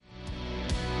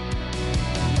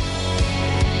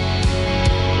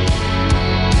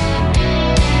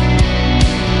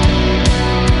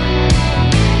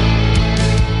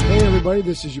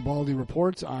everybody. This is Ubaldi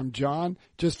Reports. I'm John.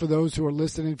 Just for those who are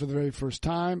listening for the very first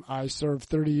time, I served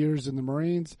 30 years in the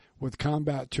Marines with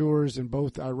combat tours in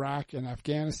both Iraq and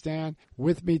Afghanistan.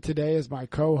 With me today is my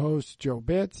co-host, Joe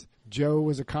Bitz. Joe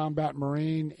was a combat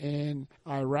Marine in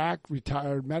Iraq,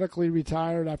 medically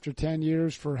retired after 10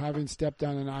 years for having stepped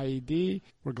on an IED.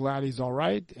 We're glad he's all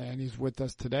right, and he's with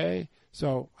us today.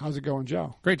 So how's it going,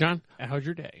 Joe? Great, John. How's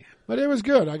your day? But it was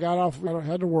good. I got off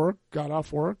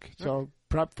work, so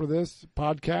prep for this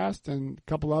podcast and a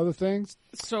couple other things.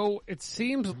 So it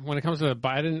seems when it comes to the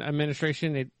Biden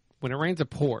administration, when it rains, it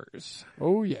pours.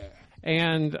 Oh, yeah.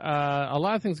 And a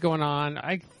lot of things going on.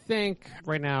 I think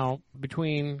right now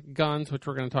between guns, which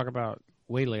we're going to talk about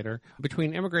way later,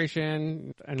 between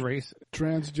immigration and race.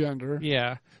 Transgender.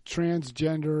 Yeah.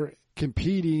 Transgender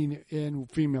competing in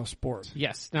female sports.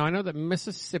 Yes. Now, I know that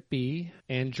Mississippi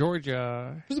and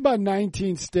Georgia. There's about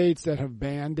 19 states that have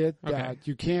banned it, Okay. that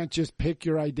you can't just pick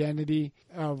your identity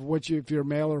of if you're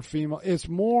male or female. It's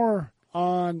more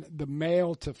on the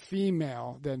male to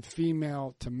female than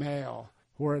female to male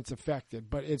where it's affected,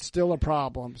 but it's still a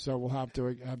problem, so we'll have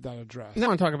to have that addressed. I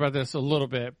want to talk about this a little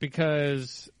bit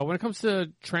because when it comes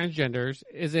to transgenders,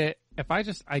 is it if I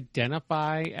just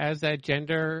identify as that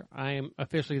gender, I am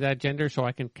officially that gender, so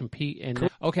I can compete in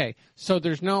that? Okay, so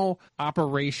there's no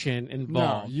operation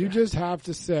involved. No, you just have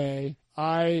to say,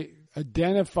 I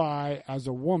identify as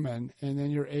a woman, and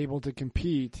then you're able to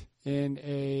compete in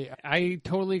a... I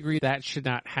totally agree that should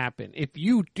not happen. If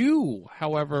you do,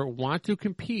 however, want to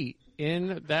compete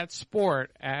in that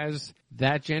sport as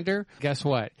that gender, guess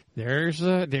what? There's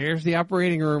the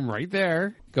operating room right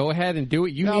there. Go ahead and do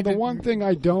it. Now, the one thing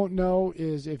I don't know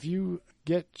is if you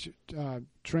get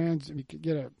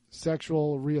get a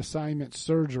sexual reassignment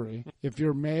surgery, if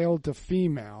you're male to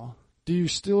female, do you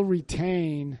still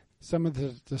retain some of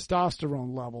the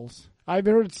testosterone levels? I've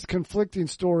heard conflicting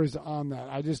stories on that.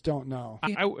 I just don't know.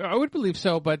 I would believe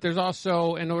so, but there's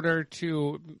also, in order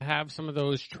to have some of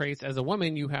those traits as a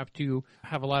woman, you have to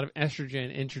have a lot of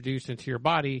estrogen introduced into your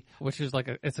body, which is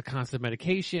it's a constant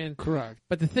medication. Correct.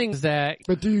 But the thing is that...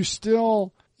 But do you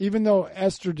still, even though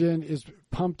estrogen is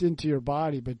pumped into your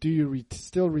body, but do you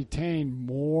still retain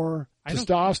more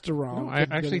testosterone? No, I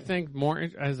actually think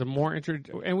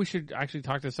and we should actually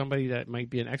talk to somebody that might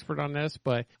be an expert on this,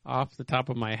 but off the top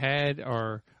of my head,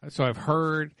 or so I've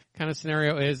heard, kind of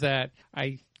scenario is that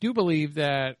I do believe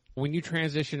that when you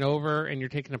transition over and you're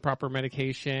taking the proper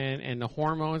medication and the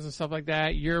hormones and stuff like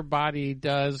that, your body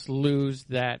does lose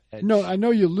that edge. No, I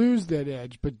know you lose that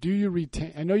edge, but do you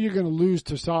retain? I know you're going to lose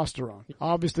testosterone,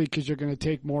 obviously, because you're going to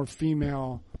take more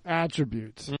female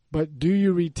attributes. Mm-hmm. But do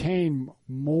you retain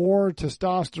more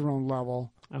testosterone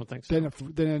level? I don't think so.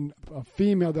 Than a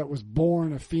female that was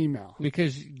born a female.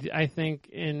 Because I think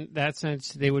in that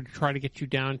sense, they would try to get you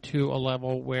down to a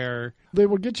level where... They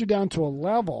will get you down to a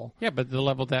level. Yeah, but the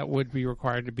level that would be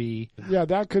required to be... Yeah,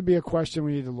 that could be a question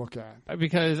we need to look at.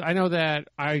 Because I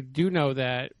do know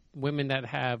that women that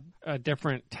have a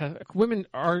different... women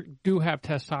do have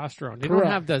testosterone. They Correct.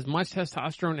 don't have as much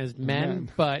testosterone as men,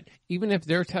 but even if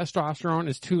their testosterone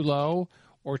is too low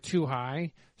or too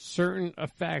high, certain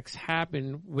effects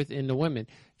happen within the women.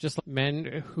 Just like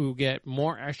men who get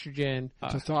more estrogen.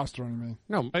 Testosterone,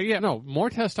 you mean? No,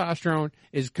 more testosterone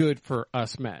is good for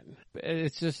us men.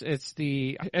 It's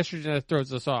the estrogen that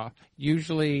throws us off.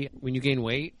 Usually when you gain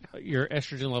weight, your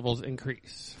estrogen levels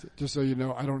increase. Just so you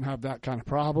know, I don't have that kind of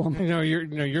problem.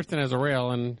 You're thin as a rail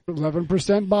and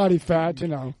 11% body fat,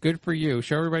 Good for you.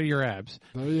 Show everybody your abs.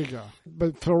 There you go.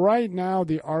 But for right now,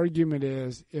 the argument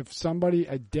is if somebody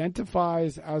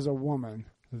identifies as a woman,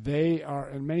 they are,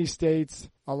 in many states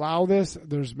allow this.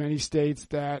 There's many states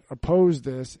that oppose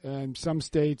this, and some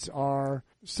states are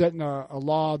setting a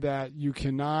law that you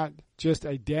cannot just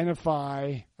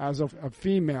identify as a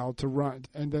female to run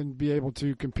and then be able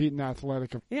to compete in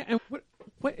athletic. Yeah, and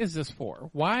what is this for?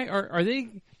 Why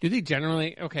do they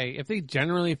generally, if they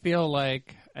generally feel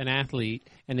like an athlete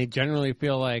and they generally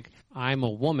feel like I'm a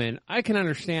woman, I can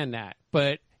understand that.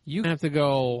 But you have to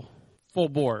go full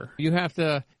bore. You have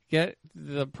to get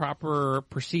the proper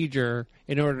procedure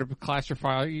in order to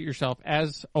classify yourself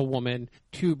as a woman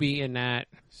to be in that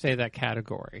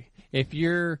category. If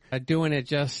you're doing it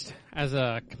just as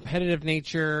a competitive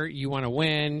nature, you want to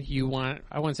win,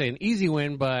 I wouldn't say an easy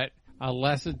win, but a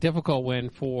less difficult win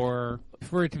for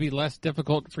it to be less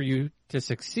difficult for you to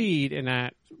succeed in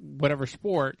that whatever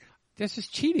sport, this is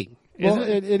cheating. Well,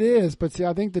 it is, but see,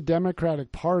 I think the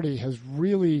Democratic Party has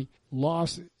really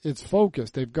lost its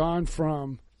focus. They've gone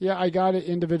from yeah, I got it,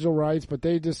 individual rights, but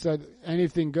they just said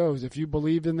anything goes. If you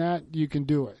believe in that, you can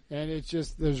do it. And it's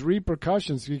just, there's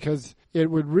repercussions because it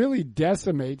would really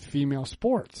decimate female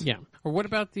sports. Yeah. Or what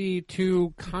about the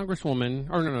two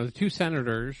the two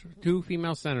senators, two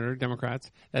female senator Democrats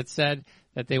that said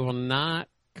that they will not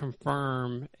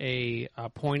confirm a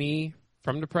appointee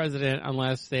from the president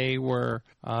unless they were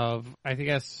of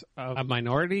a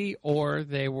minority, or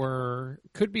they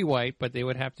could be white, but they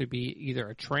would have to be either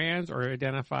a trans or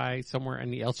identify somewhere in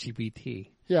the LGBT.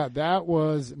 Yeah, that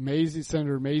was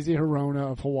Senator Mazie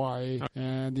Hirono of Hawaii,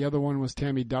 and the other one was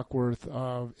Tammy Duckworth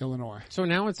of Illinois. So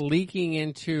now it's leaking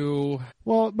into...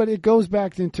 Well, but it goes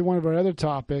back into one of our other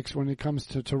topics when it comes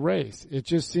to race. It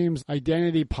just seems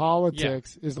identity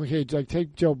politics is like, hey, like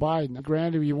take Joe Biden.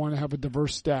 Granted, you want to have a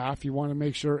diverse staff. You want to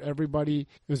make sure everybody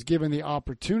is given the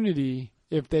opportunity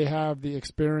if they have the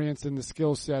experience and the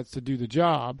skill sets to do the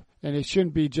job. And it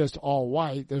shouldn't be just all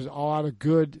white. There's a lot of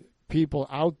good people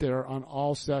out there on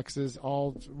all sexes,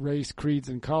 all race, creeds,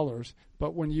 and colors.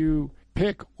 But when you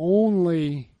pick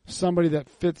only somebody that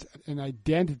fits an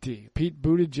identity, Pete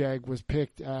Buttigieg was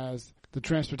picked as the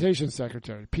transportation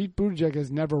secretary. Pete Buttigieg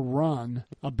has never run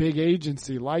a big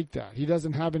agency like that. He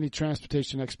doesn't have any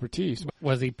transportation expertise.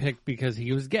 Was he picked because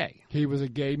he was gay? He was a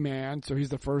gay man, so he's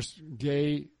the first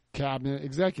gay cabinet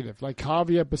executive. Like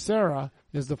Javier Becerra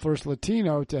is the first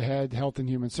Latino to head Health and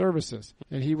Human Services.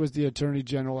 And he was the Attorney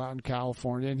General out in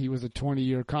California, and he was a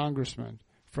 20-year congressman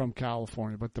from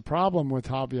California. But the problem with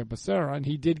Javier Becerra, and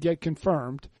he did get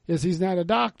confirmed, is he's not a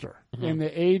doctor. Mm-hmm. In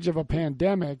the age of a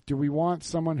pandemic, do we want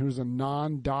someone who's a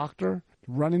non-doctor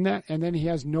running that? And then he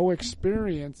has no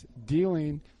experience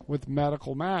dealing with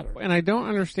medical matters. And I don't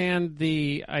understand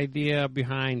the idea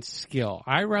behind skill.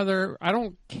 I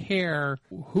don't care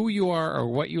who you are or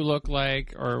what you look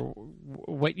like or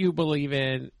what you believe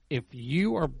in. If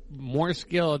you are more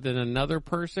skilled than another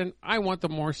person, I want the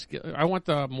more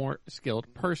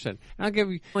skilled person. And I'll give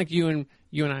you, like you and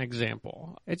I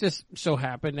example. It just so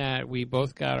happened that we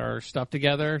both got our stuff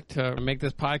together to make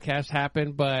this podcast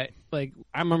happen. But like,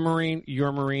 I'm a Marine, you're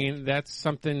a Marine. That's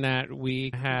something that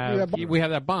we have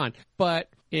that bond. But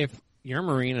if you're a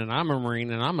Marine and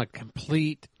I'm a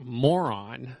complete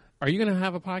moron, are you going to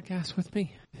have a podcast with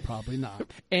me? Probably not.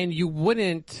 And you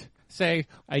wouldn't say,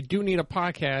 I do need a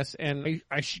podcast, and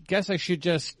I guess I should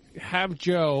just have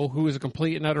Joe, who is a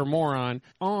complete and utter moron,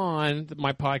 on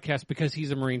my podcast because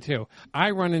he's a Marine too.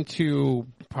 I run into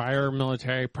prior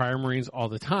military, prior Marines all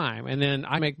the time, and then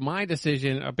I make my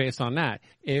decision based on that.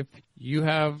 If you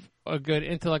have a good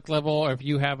intellect level, or if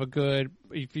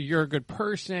you're a good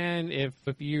person, if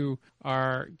you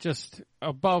are just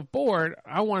above board,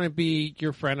 I want to be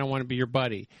your friend, I want to be your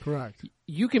buddy. Correct.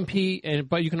 You compete,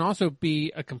 but you can also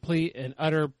be a complete and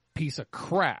utter piece of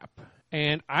crap.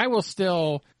 And I will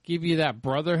still give you that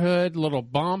brotherhood little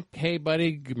bump. Hey,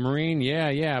 buddy, Marine,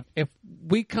 yeah. If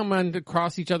we come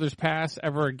across each other's paths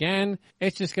ever again,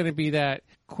 it's just going to be that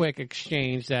quick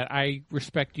exchange that I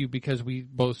respect you because we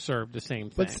both serve the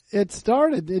same thing. But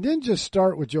it didn't just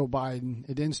start with Joe Biden.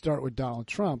 It didn't start with Donald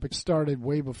Trump. It started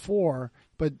way before.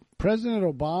 But President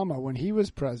Obama, when he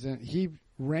was president, he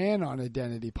ran on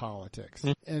identity politics.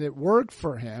 Mm-hmm. And it worked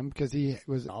for him because he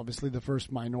was obviously the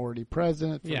first minority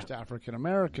president, first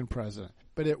African-American president.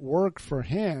 But it worked for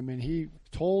him, and he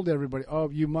told everybody, oh,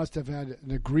 you must have had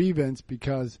a grievance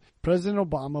because President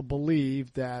Obama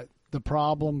believed that the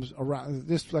problems around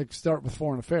this, like start with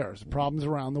foreign affairs. The problems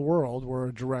around the world were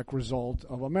a direct result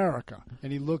of America.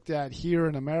 And he looked at here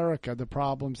in America, the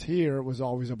problems here was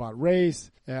always about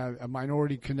race. A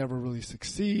minority could never really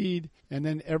succeed. And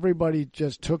then everybody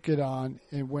just took it on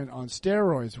and went on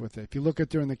steroids with it. If you look at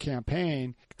during the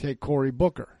campaign, take Cory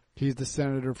Booker. He's the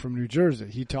senator from New Jersey.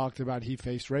 He talked about he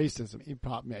faced racism.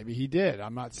 Maybe he did.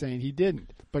 I'm not saying he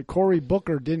didn't. But Cory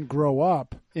Booker didn't grow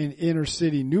up in inner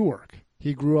city Newark.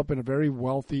 He grew up in a very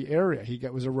wealthy area. He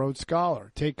was a Rhodes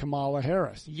Scholar. Take Kamala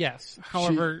Harris. Yes.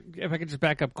 However, if I could just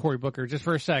back up Cory Booker just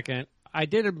for a second, I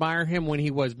did admire him when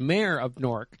he was mayor of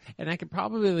Newark, and I could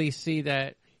probably see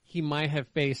that he might have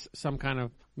faced some kind of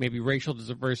maybe racial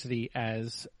diversity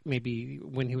as maybe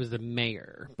when he was the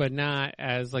mayor, but not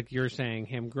as, like you're saying,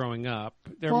 him growing up.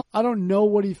 Well, I don't know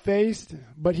what he faced,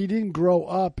 but he didn't grow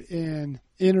up in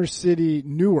inner city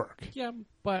Newark. Yeah,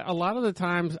 but a lot of the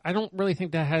times, I don't really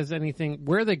think that has anything,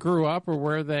 where they grew up or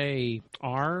where they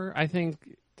are. I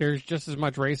think there's just as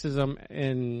much racism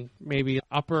in maybe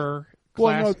upper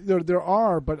Well, no, there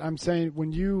are, but I'm saying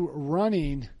when you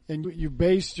running and you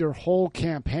base your whole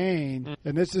campaign,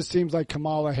 and this just seems like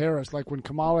Kamala Harris, like when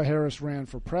Kamala Harris ran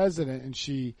for president and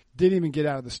she didn't even get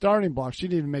out of the starting block. She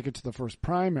didn't even make it to the first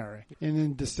primary. And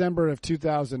in December of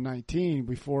 2019,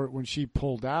 when she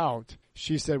pulled out,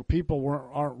 she said people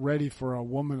aren't ready for a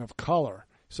woman of color.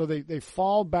 So they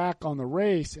fall back on the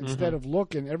race instead of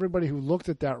looking. Everybody who looked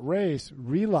at that race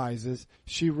realizes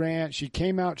she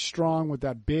came out strong with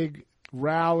that big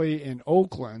rally in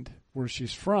Oakland, where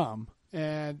she's from,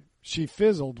 and she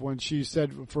fizzled when she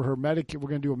said for her Medicare, we're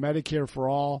going to do a Medicare for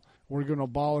all. We're going to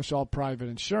abolish all private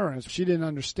insurance. She didn't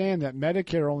understand that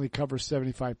Medicare only covers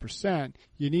 75%.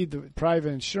 You need the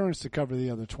private insurance to cover the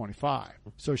other 25%.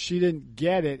 So she didn't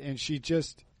get it, and she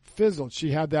just fizzled.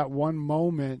 She had that one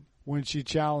moment when she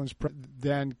challenged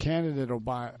then candidate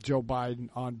Joe Biden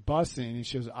on busing, and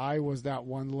she goes, I was that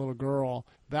one little girl.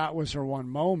 That was her one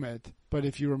moment. But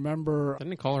if you remember...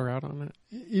 Didn't he call her out on it?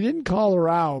 He didn't call her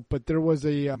out, but there was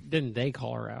a... Didn't they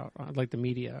call her out? Like the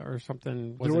media or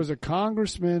something? There was a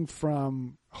congressman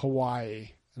from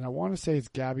Hawaii, and I want to say it's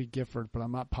Gabby Gifford, but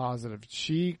I'm not positive.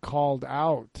 She called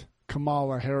out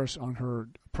Kamala Harris on her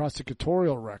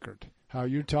prosecutorial record. How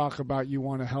you talk about you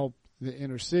want to help the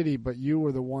inner city, but you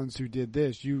were the ones who did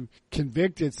this. You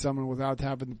convicted someone without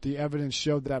having the evidence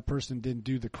showed that person didn't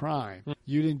do the crime.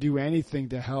 You didn't do anything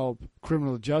to help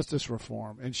criminal justice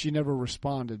reform, and she never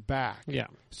responded back. Yeah.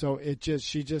 So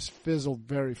she just fizzled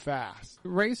very fast.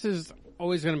 Race is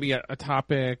always going to be a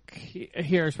topic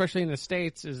here, especially in the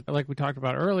States, is like we talked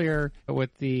about earlier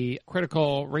with the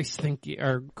critical race thinking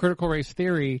or critical race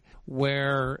theory,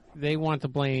 where they want to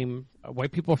blame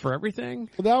white people for everything.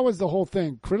 Well, that was the whole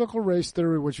thing. Critical race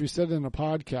theory, which we said in a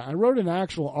podcast. I wrote an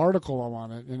actual article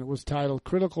on it, and it was titled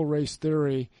Critical Race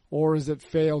Theory, or Is It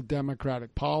Failed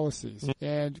Democratic Policies?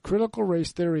 And critical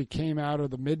race theory came out of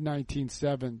the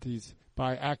mid-1970s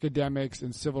by academics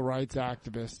and civil rights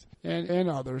activists and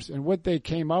others. And what they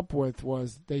came up with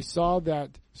was they saw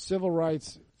that civil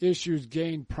rights issues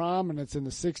gained prominence in the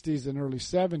 60s and early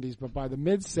 70s, but by the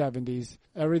mid-70s,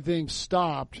 everything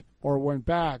stopped or went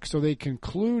back. So they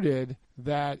concluded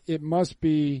that it must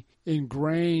be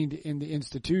ingrained in the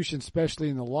institution, especially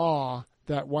in the law,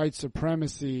 that white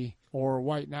supremacy or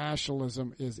white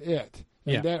nationalism is it.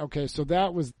 And so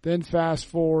that was then fast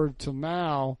forward to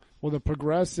now. Well, the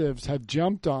progressives have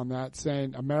jumped on that,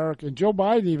 saying America, and Joe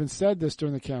Biden even said this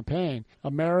during the campaign,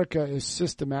 America is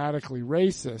systematically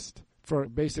racist for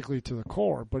basically to the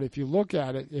core. But if you look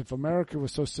at it, if America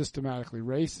was so systematically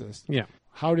racist,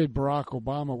 how did Barack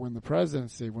Obama win the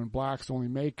presidency when blacks only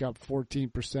make up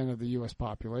 14% of the U.S.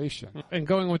 population? And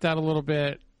going with that a little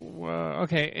bit,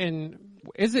 okay, and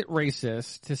is it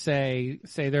racist to say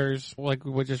there's, like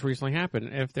what just recently happened,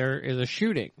 if there is a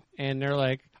shooting and they're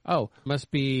like, oh,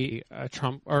 must be a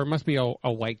Trump, or it must be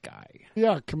a white guy.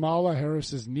 Yeah, Kamala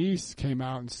Harris's niece came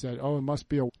out and said, oh, it must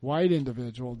be a white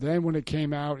individual. Then when it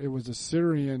came out, it was a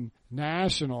Syrian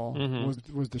national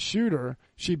was the shooter.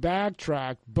 She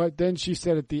backtracked, but then she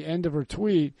said at the end of her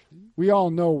tweet, we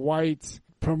all know whites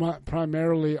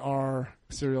primarily are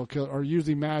serial killers, or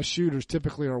usually mass shooters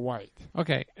typically are white.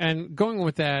 Okay, and going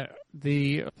with that,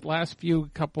 the last few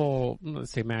couple,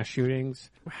 let's say, mass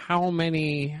shootings, how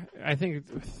many? I think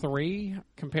 3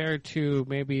 compared to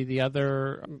maybe the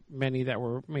other many that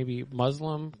were maybe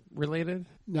Muslim related.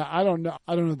 Now, I don't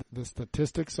know the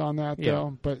statistics on that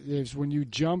though, but it's when you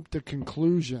jump to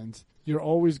conclusions, you're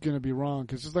always going to be wrong,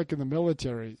 because it's like in the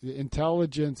military,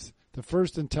 the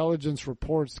first intelligence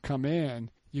reports come in.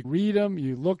 You read them,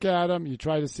 you look at them, you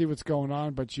try to see what's going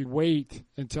on, but you wait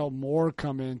until more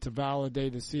come in to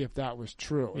validate to see if that was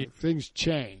true. Yeah. Things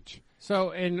change.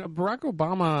 So, and Barack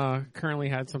Obama currently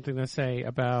had something to say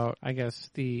about, I guess,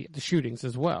 the shootings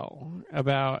as well.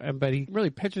 But he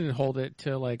really pigeonholed it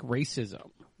to like racism,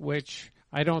 which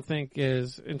I don't think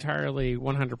is entirely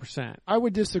 100%. I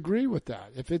would disagree with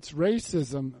that. If it's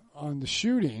racism on the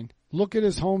shooting, look at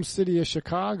his home city of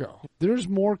Chicago. There's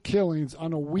more killings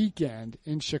on a weekend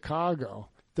in Chicago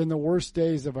than the worst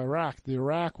days of Iraq, the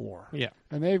Iraq War. Yeah.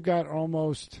 And they've got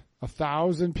almost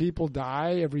 1,000 people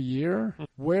die every year.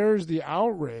 Where's the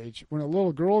outrage when a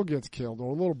little girl gets killed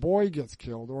or a little boy gets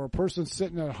killed or a person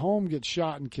sitting at home gets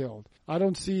shot and killed? I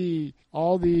don't see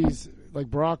all these, like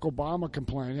Barack Obama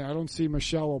complaining. I don't see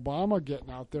Michelle Obama getting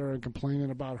out there and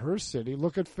complaining about her city.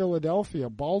 Look at Philadelphia,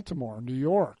 Baltimore, New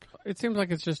York. It seems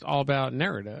like it's just all about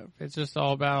narrative. It's just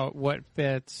all about what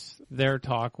fits their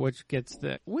talk, which gets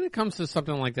when it comes to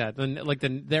something like that,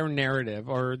 their narrative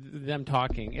or them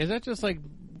talking, is that just like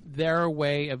their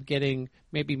way of getting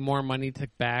maybe more money to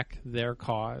back their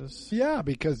cause? Yeah,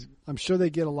 because I'm sure they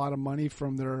get a lot of money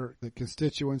from the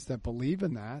constituents that believe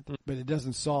in that, but it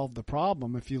doesn't solve the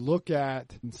problem. If you look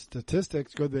at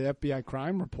statistics, go to the FBI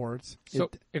crime reports. So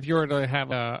if you were to have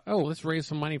let's raise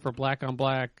some money for black on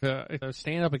black,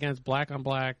 stand up against black on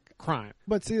black crime.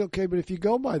 But see, okay, but if you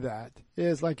go by that,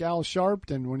 is like Al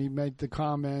Sharpton when he made the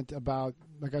comment about,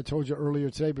 like I told you earlier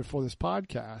today before this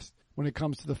podcast, when it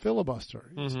comes to the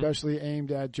filibuster, especially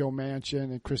aimed at Joe Manchin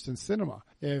and Kristen Sinema.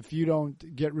 If you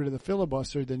don't get rid of the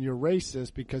filibuster, then you're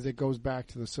racist because it goes back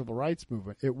to the civil rights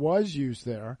movement. It was used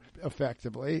there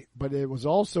effectively, but it was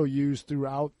also used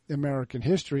throughout American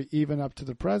history, even up to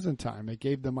the present time. It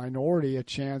gave the minority a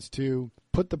chance to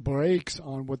put the brakes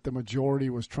on what the majority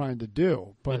was trying to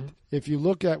do. But if you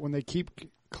look at when they keep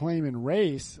claiming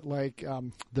race, like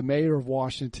the mayor of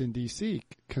Washington, D.C.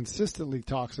 consistently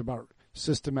talks about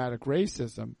systematic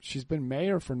racism. She's been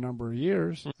mayor for a number of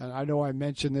years. And I know I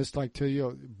mentioned this like to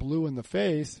you, blue in the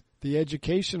face. The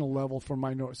educational level for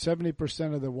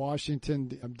 70% of the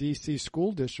Washington, D.C.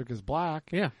 school district is black.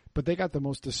 Yeah. But they got the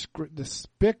most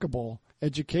despicable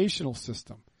educational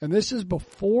system. And this is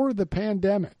before the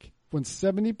pandemic, when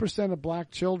 70% of black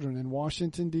children in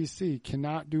Washington, D.C.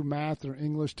 cannot do math or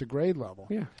English to grade level.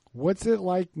 Yeah. What's it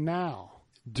like now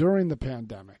during the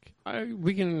pandemic?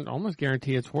 We can almost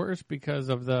guarantee it's worse because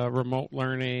of the remote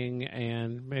learning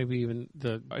and maybe even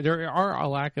there are a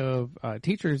lack of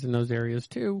teachers in those areas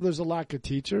too. There's a lack of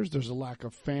teachers. There's a lack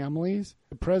of families.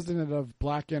 The president of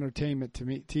Black Entertainment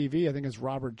TV, I think it's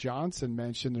Robert Johnson,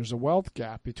 mentioned there's a wealth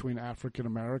gap between African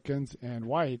Americans and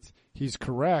whites. He's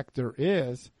correct. There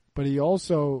is. But he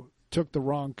also took the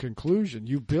wrong conclusion.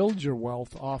 You build your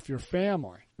wealth off your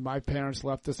family. My parents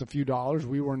left us a few dollars.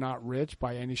 We were not rich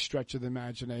by any stretch of the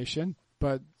imagination,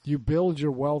 but you build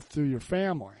your wealth through your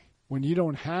family. When you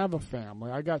don't have a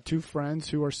family, I got two friends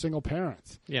who are single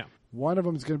parents. Yeah. One of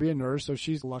them is going to be a nurse, so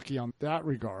she's lucky on that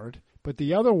regard. But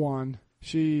the other one,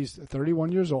 she's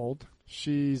 31 years old.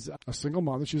 She's a single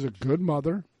mother. She's a good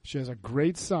mother. She has a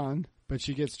great son, but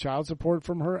she gets child support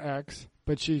from her ex.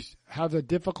 But she has a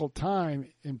difficult time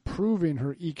improving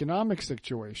her economic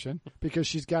situation because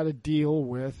she's got to deal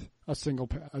with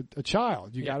a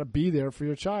child. You got to be there for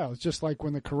your child. It's just like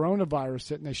when the coronavirus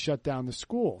hit and they shut down the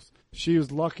schools. She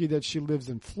was lucky that she lives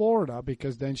in Florida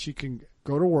because then she can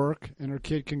go to work and her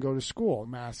kid can go to school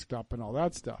masked up and all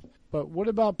that stuff. But what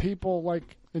about people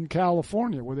like in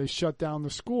California where they shut down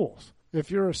the schools? If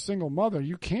you're a single mother,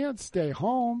 you can't stay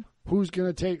home.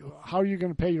 How are you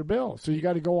going to pay your bills? So you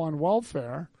got to go on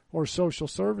welfare or social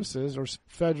services or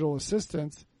federal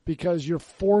assistance because you're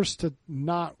forced to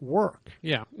not work.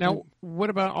 Yeah. Now, what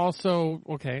about also,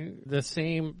 the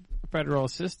same federal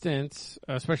assistance,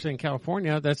 especially in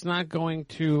California, that's not going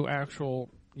to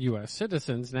actual U.S.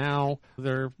 citizens. Now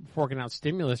they're forking out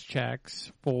stimulus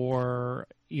checks for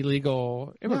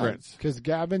illegal immigrants. Because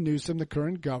Gavin Newsom, the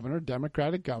current governor,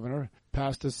 Democratic governor,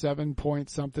 passed a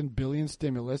 $7-point-something billion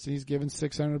stimulus, and he's given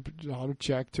 $600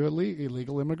 check to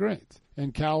illegal immigrants.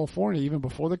 And California, even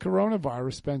before the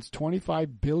coronavirus, spends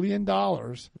 $25 billion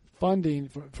funding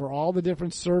for all the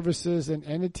different services and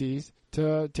entities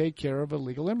to take care of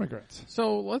illegal immigrants.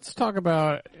 So let's talk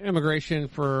about immigration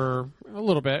for a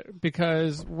little bit,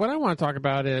 because what I want to talk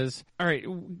about is, all right,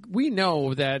 we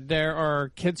know that there are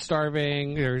kids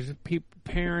starving, there's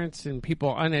parents and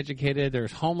people uneducated,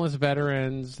 there's homeless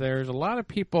veterans, there's a lot of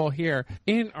people here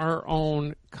in our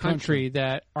own country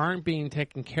that aren't being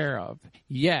taken care of.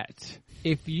 Yet,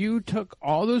 if you took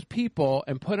all those people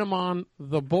and put them on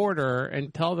the border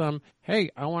and tell them,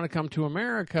 hey, I want to come to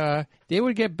America, they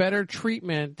would get better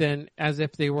treatment than as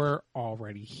if they were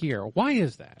already here. Why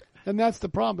is that? And that's the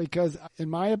problem, because in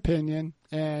my opinion,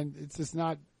 and it's just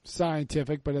not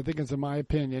scientific, but I think it's in my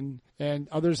opinion, and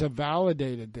others have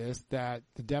validated this, that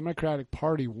the Democratic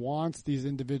Party wants these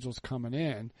individuals coming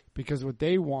in because what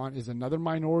they want is another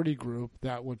minority group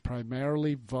that would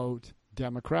primarily vote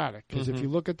Democratic. Because if you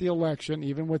look at the election,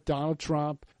 even with Donald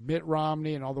Trump, Mitt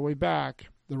Romney, and all the way back,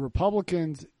 the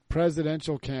Republicans'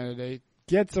 presidential candidate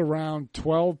gets around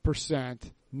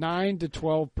 12%, 9 to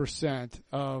 12%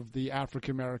 of the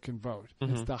African-American vote.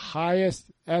 It's the highest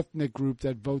ethnic group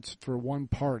that votes for one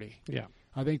party. Yeah.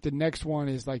 I think the next one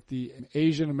is like the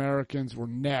Asian Americans were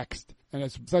next, and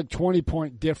it's like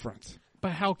 20-point difference.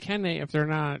 But how can they if they're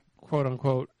not,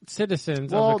 quote-unquote,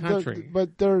 citizens of the country?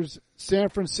 But there's San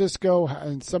Francisco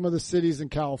and some of the cities in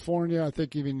California, I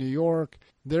think even New York,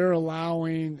 they're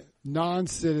allowing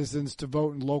non-citizens to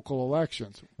vote in local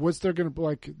elections. What's they're going to,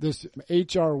 like this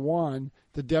H.R. 1,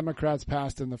 the Democrats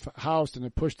passed in the House and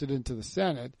it pushed it into the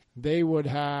Senate, they would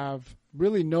have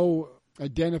really no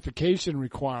identification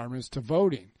requirements to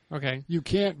voting. Okay. You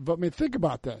can't vote. I mean, think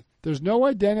about that. There's no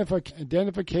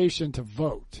identification to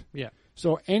vote. Yeah.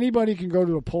 So anybody can go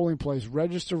to a polling place,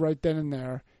 register right then and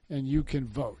there, and you can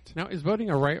vote. Now, is voting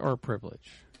a right or a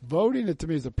privilege? Voting, to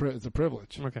me, is a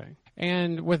privilege. Okay.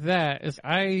 And with that, is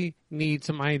I need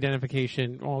some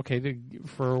identification,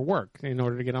 for work in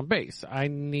order to get on base. I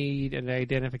need an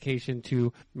identification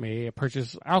to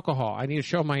purchase alcohol. I need to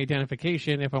show my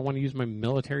identification if I want to use my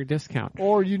military discount.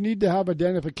 Or you need to have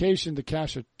identification to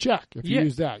cash a check if you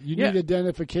use that. You need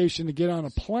identification to get on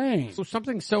a plane. So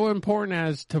something so important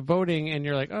as to voting, and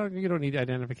you're like, oh, you don't need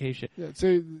identification. Yeah,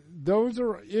 so those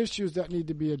are issues that need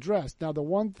to be addressed. Now, the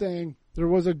one thing... There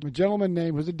was a gentleman named,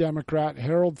 who was a Democrat,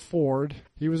 Harold Ford.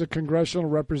 He was a congressional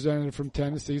representative from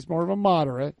Tennessee. He's more of a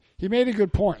moderate. He made a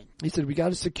good point. He said, we got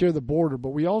to secure the border, but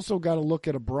we also got to look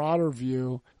at a broader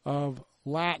view of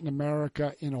Latin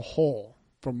America in a whole,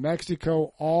 from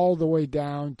Mexico all the way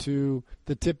down to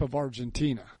the tip of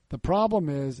Argentina. The problem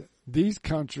is these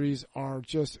countries are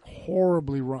just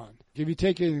horribly run. If you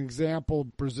take an example,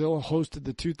 Brazil hosted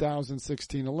the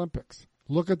 2016 Olympics.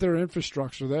 Look at their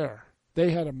infrastructure there.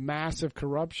 They had a massive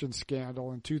corruption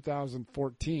scandal in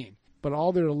 2014, but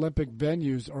all their Olympic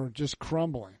venues are just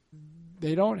crumbling.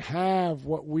 They don't have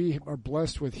what we are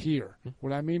blessed with here.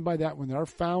 What I mean by that, when our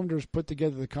founders put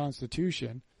together the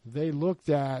Constitution, they looked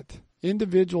at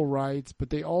individual rights, but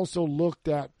they also looked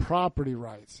at property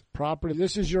rights. Property,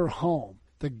 this is your home.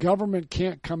 The government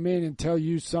can't come in and tell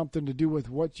you something to do with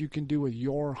what you can do with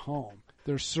your home.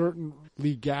 There's certain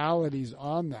legalities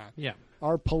on that. Yeah.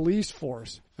 Our police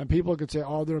force, and people could say,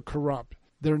 oh, they're corrupt.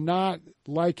 They're not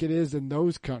like it is in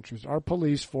those countries. Our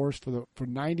police force, for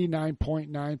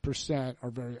 99.9%,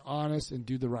 are very honest and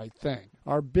do the right thing.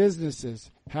 Our businesses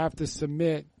have to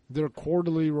submit their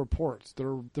quarterly reports,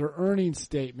 their earnings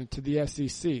statement to the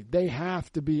SEC. They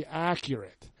have to be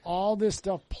accurate. All this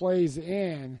stuff plays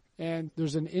in, and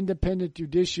there's an independent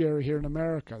judiciary here in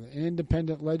America, an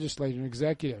independent legislature and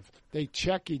executive. They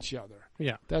check each other.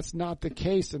 Yeah. That's not the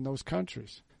case in those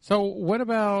countries. So what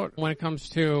about when it comes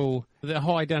to the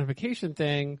whole identification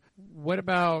thing? What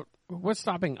about what's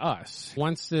stopping us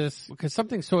once this, because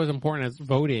something so as important as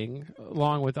voting,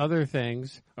 along with other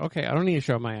things, okay, I don't need to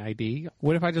show my ID.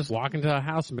 What if I just walk into a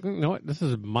house and be, you know what, this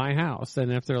is my house?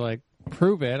 And if they're like,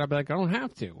 prove it, I'll be like, I don't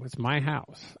have to. It's my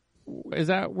house. Is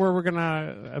that where we're going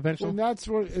to eventually? Well, that's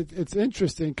what it's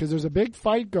interesting, because there's a big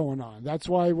fight going on. That's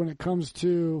why when it comes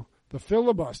to the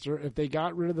filibuster, if they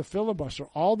got rid of the filibuster,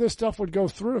 all this stuff would go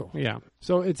through. Yeah.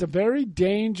 So it's a very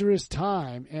dangerous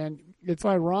time, and it's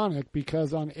ironic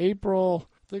because on April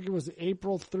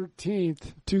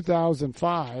 13th,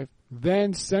 2005,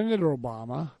 then Senator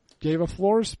Obama gave a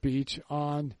floor speech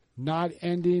on not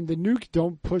ending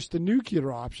don't push the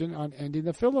nuclear option, on ending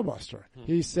the filibuster.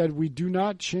 He said, we do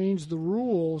not change the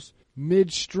rules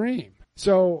midstream.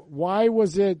 So why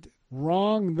was it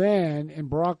wrong then, and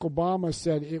Barack Obama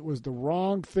said it was the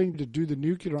wrong thing to do the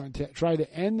nuclear and to try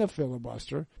to end the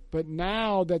filibuster, but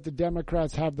now that the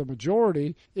Democrats have the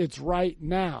majority, it's right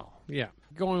now. Yeah.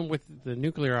 Going with the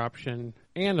nuclear option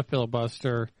and a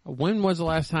filibuster, when was the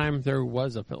last time there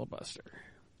was a filibuster?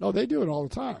 No, they do it all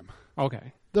the time.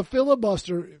 Okay. The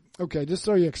filibuster, okay, just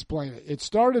so you explain it, it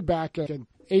started back in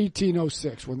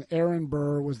 1806 when Aaron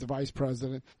Burr was the vice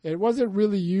president. It wasn't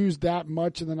really used that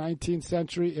much in the 19th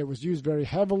century. It was used very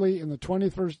heavily in the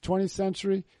 20th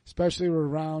century, especially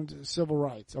around civil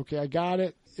rights. Okay, I got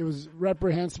it. It was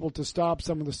reprehensible to stop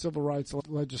some of the civil rights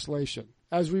legislation.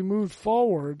 As we moved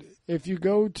forward, if you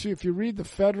read the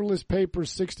Federalist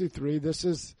Papers 63, this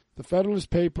is the Federalist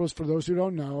Papers, for those who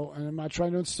don't know, and I'm not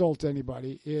trying to insult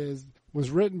anybody, was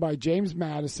written by James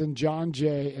Madison, John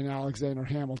Jay, and Alexander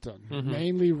Hamilton. Mm-hmm.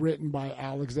 Mainly written by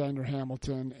Alexander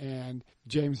Hamilton and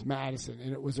James Madison.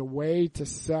 And it was a way to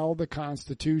sell the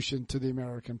Constitution to the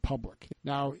American public.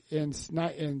 Now, in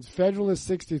Federalist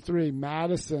 63,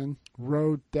 Madison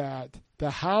wrote that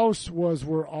the House was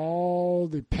where all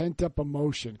the pent-up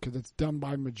emotion, because it's done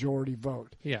by majority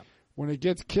vote. Yeah. When it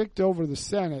gets kicked over the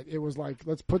Senate, it was like,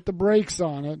 let's put the brakes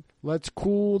on it, let's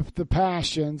cool the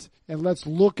passions, and let's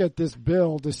look at this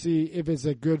bill to see if it's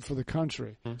good for the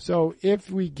country. Mm-hmm. So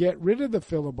if we get rid of the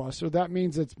filibuster, that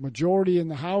means it's majority in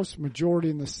the House, majority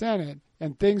in the Senate,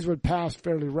 and things would pass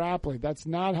fairly rapidly. That's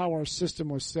not how our system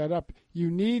was set up. You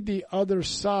need the other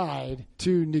side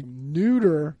to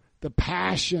neuter the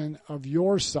passion of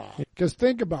your side. Because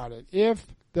think about it. If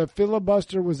the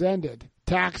filibuster was ended,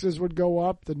 taxes would go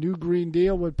up, the new Green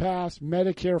Deal would pass,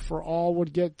 Medicare for all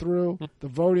would get through, the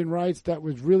voting rights, that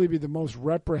would really be the most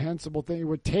reprehensible thing. It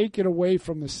would take it away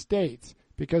from the states.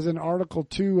 because in Article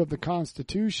 2 of the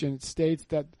Constitution, it states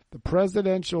that the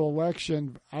presidential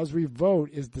election, as we vote,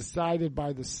 is decided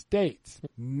by the states,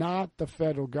 not the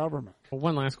federal government.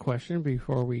 One last question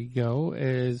before we go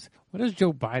is, what does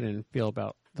Joe Biden feel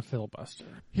about the filibuster?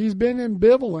 He's been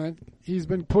ambivalent. He's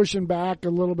been pushing back a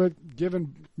little bit,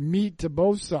 giving meat to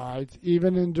both sides.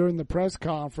 Even during the press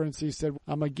conference, he said,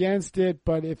 I'm against it,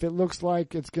 but if it looks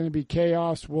like it's going to be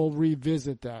chaos, we'll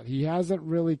revisit that. He hasn't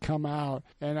really come out,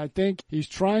 and I think he's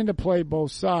trying to play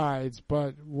both sides,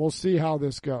 but we'll see how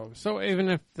this goes. So even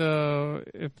if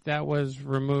that was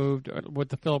removed, with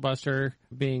the filibuster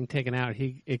being taken out,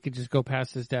 it could just go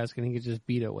past his desk and he could just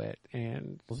veto it.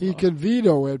 And he could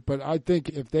veto it, but I think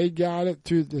if they got it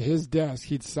to his desk,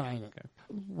 he'd sign it. Okay.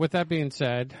 With that being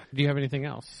said, do you have anything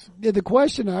else? Yeah, the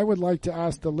question I would like to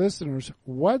ask the listeners,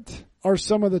 what are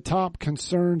some of the top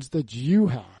concerns that you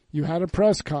have? You had a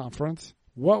press conference.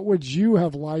 What would you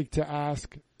have liked to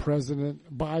ask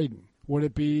President Biden? Would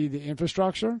it be the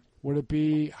infrastructure? Would it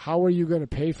be, how are you going to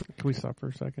pay for it? Can we stop for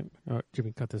a second?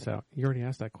 Jimmy, cut this out. You already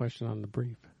asked that question on the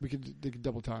brief. We could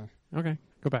double time. Okay,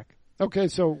 go back. Okay,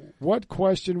 so what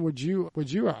question would you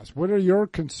ask? What are your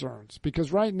concerns?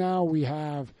 Because right now we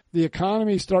have the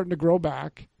economy starting to grow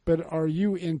back, but are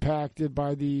you impacted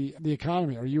by the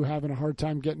economy? Are you having a hard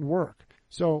time getting work?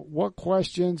 So what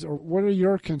questions or what are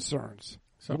your concerns?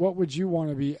 So what would you want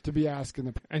to be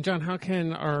asking? And John, how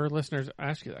can our listeners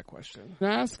ask you that question?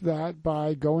 Ask that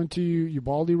by going to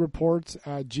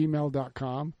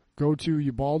ubaldireports@gmail.com. Go to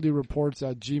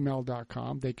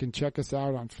ubaldireports@gmail.com. They can check us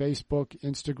out on Facebook,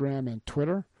 Instagram, and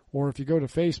Twitter. Or if you go to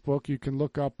Facebook, you can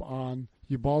look up on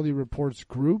Ubaldi Reports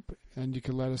Group, and you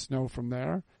can let us know from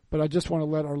there. But I just want to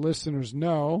let our listeners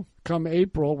know, come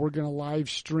April, we're going to live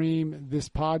stream this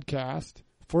podcast.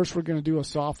 First, we're going to do a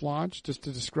soft launch just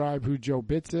to describe who Joe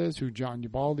Bitz is, who John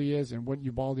Ubaldi is, and what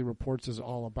Ubaldi Reports is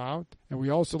all about. And we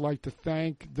also like to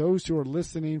thank those who are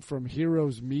listening from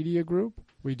Heroes Media Group.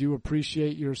 We do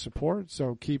appreciate your support,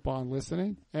 so keep on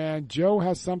listening. And Joe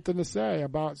has something to say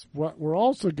about what we're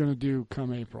also going to do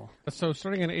come April. So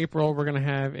starting in April, we're going to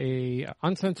have a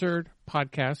uncensored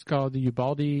podcast called the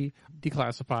Ubaldi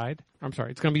Declassified. I'm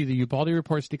sorry, it's going to be the Ubaldi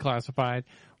Reports Declassified,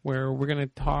 where we're going to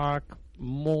talk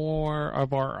more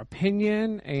of our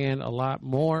opinion and a lot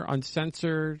more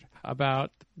uncensored about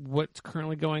what's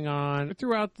currently going on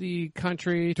throughout the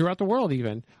country, throughout the world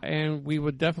even. And we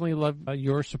would definitely love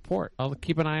your support. I'll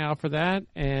keep an eye out for that,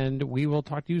 and we will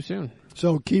talk to you soon.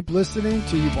 So keep listening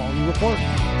to Ubaldi Report.